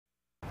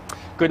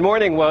Good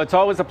morning. Well, it's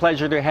always a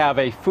pleasure to have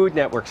a Food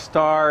Network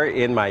star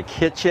in my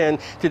kitchen.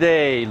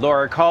 Today,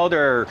 Laura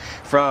Calder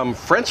from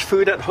French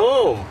Food at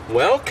Home.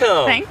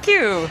 Welcome. Thank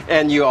you.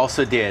 And you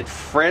also did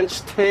French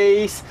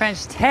Taste.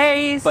 French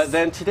Taste. But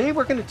then today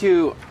we're going to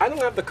do, I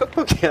don't have the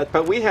cookbook yet,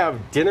 but we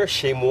have Dinner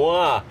Chez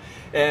Moi.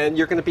 And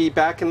you're going to be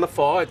back in the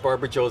fall at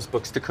Barbara Jo's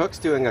Books to Cooks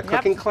doing a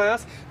cooking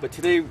class. But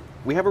today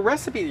we have a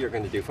recipe that you're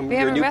going to do from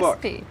your new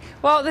book.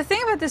 Well, the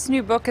thing about this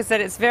new book is that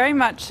it's very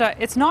much,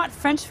 it's not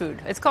French food.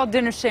 It's called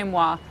Dinner Chez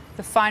Moi,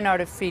 the fine art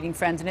of feeding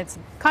friends. And it's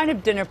kind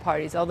of dinner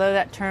parties, although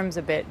that term's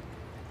a bit,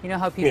 you know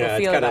how people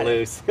feel about it.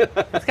 It's kind of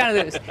loose. It's kind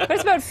of loose. But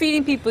it's about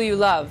feeding people you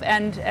love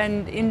and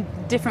in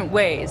different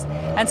ways.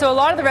 And so a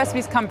lot of the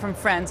recipes come from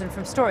friends and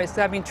from stories,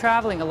 because I've been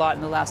traveling a lot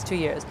in the last 2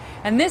 years.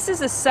 And this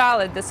is a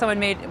salad that someone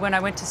made when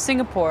I went to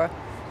Singapore.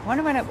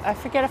 I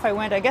forget if I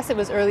went, I guess it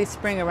was early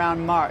spring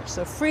around March,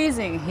 so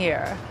freezing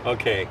here.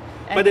 Okay.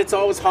 But it's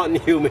always hot and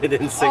humid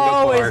in Singapore.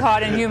 Always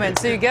hot and humid.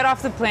 So you get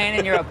off the plane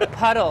and you're a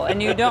puddle,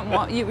 and you don't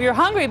want, you're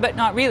hungry, but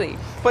not really.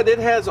 But it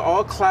has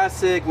all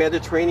classic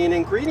Mediterranean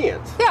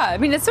ingredients. Yeah, I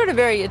mean, it's sort of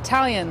very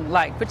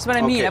Italian-like, which is what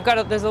I mean.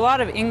 There's a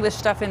lot of English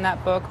stuff in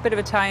that book, a bit of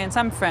Italian,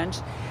 some French.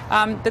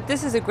 But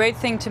this is a great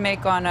thing to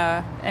make on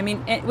a, I mean,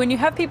 when you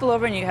have people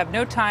over and you have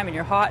no time and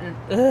you're hot and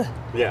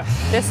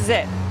this is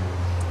it.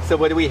 So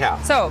what do we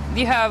have? So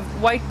you have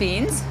white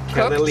beans,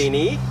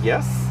 cannellini,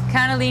 yes.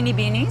 Cannellini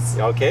beanies.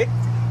 Okay.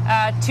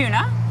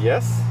 Tuna.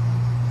 Yes.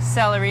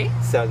 Celery.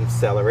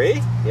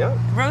 Celery, yeah.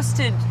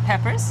 Roasted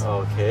peppers.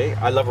 Okay.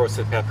 I love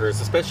roasted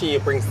peppers, especially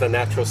it brings the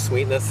natural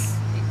sweetness.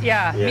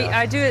 Yeah.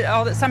 I do it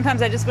all.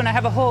 Sometimes when I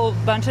have a whole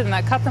bunch of them,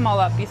 I cut them all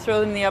up. You throw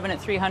them in the oven at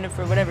 300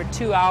 for whatever,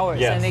 2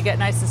 hours, and they get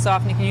nice and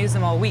soft, and you can use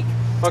them all week.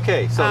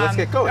 Okay, so let's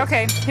get going.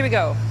 Okay, here we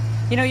go.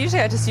 You know,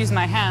 usually I just use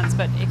my hands,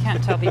 but you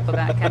can't tell people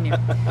that, can you?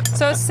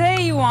 So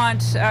say you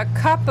want a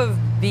cup of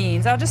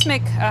beans. I'll just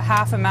make a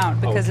half amount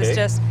because it's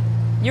just,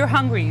 you're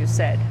hungry, you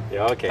said.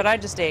 Yeah, okay. But I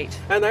just ate.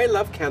 And I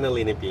love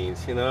cannellini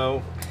beans, you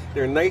know.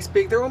 They're nice,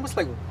 big, they're almost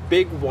like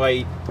big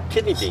white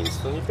kidney beans,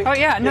 don't you think? Oh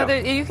yeah, no,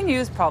 you can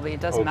use probably, it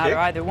doesn't matter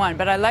either one.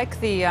 But I like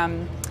the,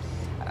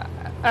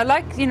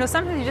 you know,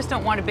 sometimes you just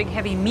don't want a big,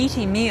 heavy,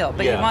 meaty meal,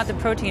 but you want the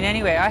protein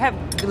anyway. I have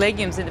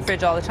legumes in the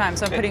fridge all the time,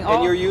 so I'm putting all...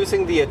 And you're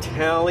using the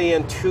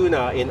Italian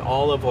tuna in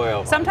olive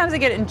oil. Sometimes I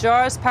get it in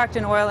jars packed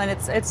in oil, and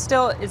it's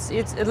still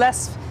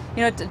less,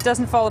 you know, it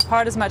doesn't fall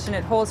apart as much and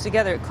it holds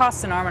together. It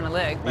costs an arm and a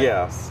leg. But,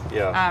 yes,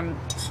 yeah.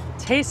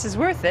 Taste is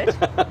worth it.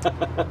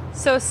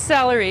 So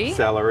celery.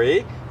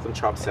 Celery. Some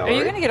chopped celery. Are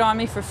you going to get on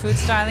me for food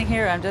styling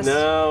here? I'm just...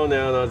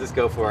 No, just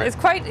go for it. It's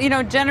quite, you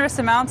know, generous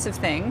amounts of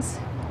things.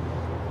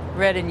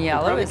 Red and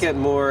yellow. You probably get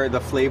more,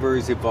 the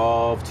flavors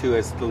evolve too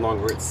as the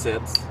longer it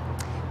sits.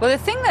 Well, the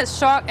thing that's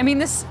shocked, I mean,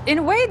 this, in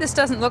a way, this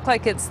doesn't look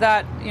like it's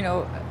that, you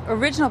know,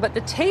 original, but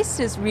the taste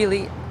is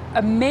really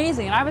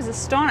amazing, and I was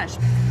astonished.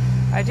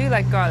 I do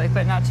like garlic,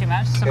 but not too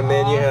much. And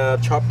then you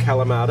have chopped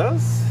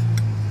calamatas.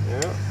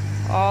 Yeah.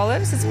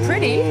 Olives, it's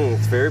pretty.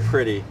 It's very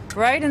pretty.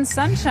 Bright and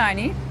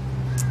sunshiny.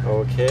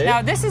 Okay.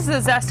 Now, this is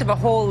the zest of a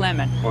whole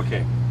lemon.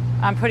 Okay.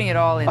 I'm putting it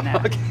all in there.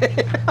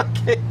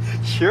 Okay,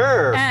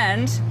 sure.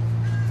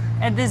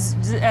 And this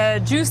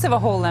juice of a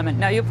whole lemon.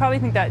 Now, you'll probably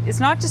think that it's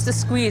not just a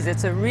squeeze,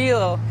 it's a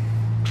real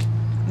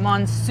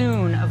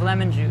monsoon of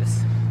lemon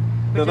juice.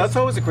 No, that's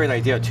always a great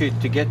idea, too,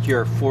 to get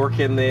your fork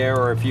in there,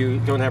 or if you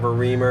don't have a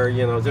reamer,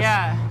 you know, just...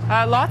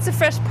 Yeah, lots of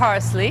fresh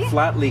parsley.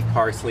 Flat leaf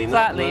parsley.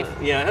 Flat leaf.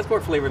 Yeah, it has more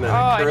flavor than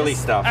curly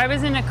stuff. I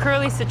was in a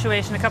curly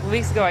situation a couple of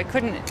weeks ago.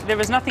 There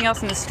was nothing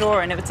else in the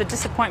store, and it's a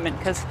disappointment,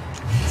 because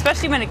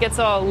especially when it gets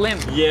all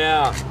limp.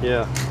 Yeah.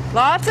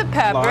 Lots of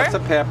pepper. Lots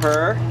of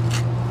pepper.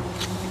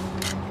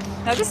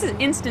 Now, this is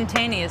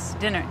instantaneous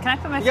dinner. Can I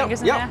put my fingers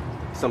in there?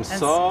 Some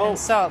salt. And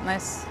salt,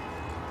 nice.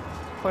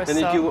 Pour and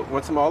then you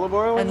want some olive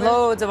oil in there? And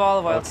loads of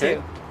olive oil,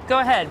 too. Go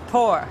ahead,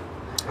 pour.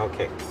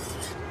 Okay.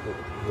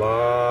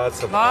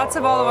 Lots of olive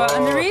oil.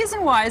 And the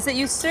reason why is that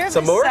you serve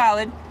this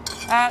salad.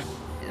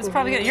 It's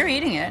probably good. You're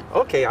eating it.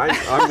 Okay,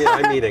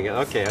 I'm eating it.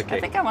 Okay. I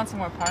think I want some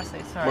more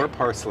parsley. Sorry. More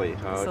parsley.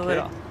 Just a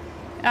little.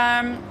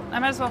 I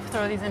might as well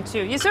throw these in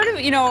too. You sort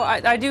of, you know,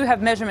 I do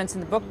have measurements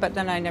in the book, but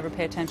then I never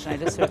pay attention. I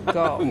just sort of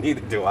go.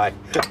 Neither do I.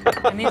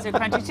 And these are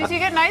crunchy too. So you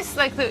get nice,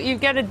 you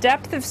get a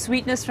depth of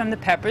sweetness from the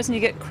peppers, and you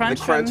get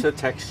crunch the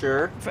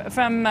texture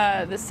from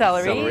the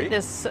celery.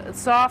 This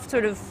soft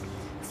sort of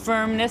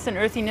firmness and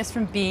earthiness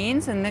from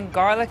beans, and then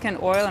garlic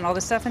and oil and all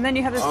this stuff, and then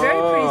you have this very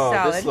pretty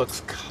salad. This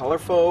looks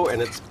colorful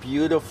and it's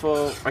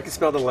beautiful. I can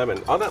smell the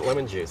lemon. All that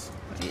lemon juice.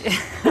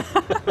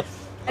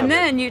 And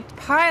then you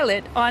pile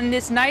it on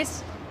this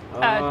nice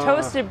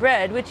toasted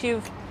bread, which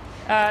you've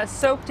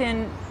soaked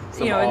in,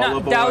 some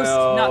not doused,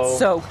 not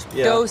soaked,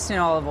 dosed in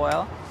olive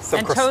oil, some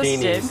and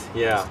crostinis. toasted.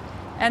 Yeah.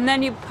 And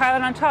then you pile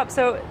it on top.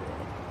 So,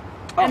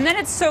 and then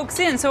it soaks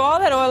in. So all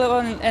that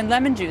oil and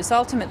lemon juice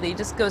ultimately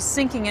just goes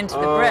sinking into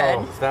the bread.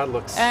 Oh, that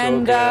looks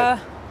so good.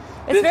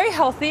 It's very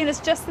healthy, and it's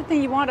just the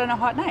thing you want on a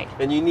hot night.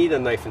 And you need a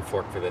knife and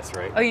fork for this,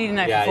 right? Oh, you need a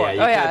knife and fork. You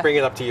can't bring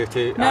it up to your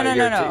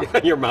no.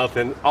 your mouth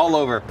and all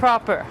over.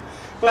 Proper.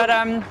 But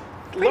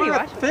Laura,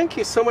 much. thank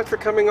you so much for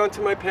coming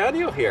onto my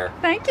patio here.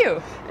 Thank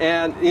you.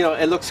 And, you know,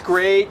 it looks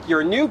great.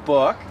 Your new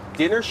book,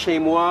 Dinner Chez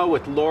Moi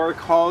with Laura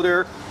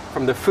Calder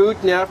from the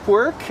Food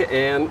Network.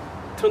 And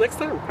until next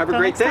time, have a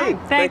great day.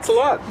 Thanks Thanks a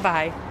lot.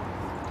 Bye.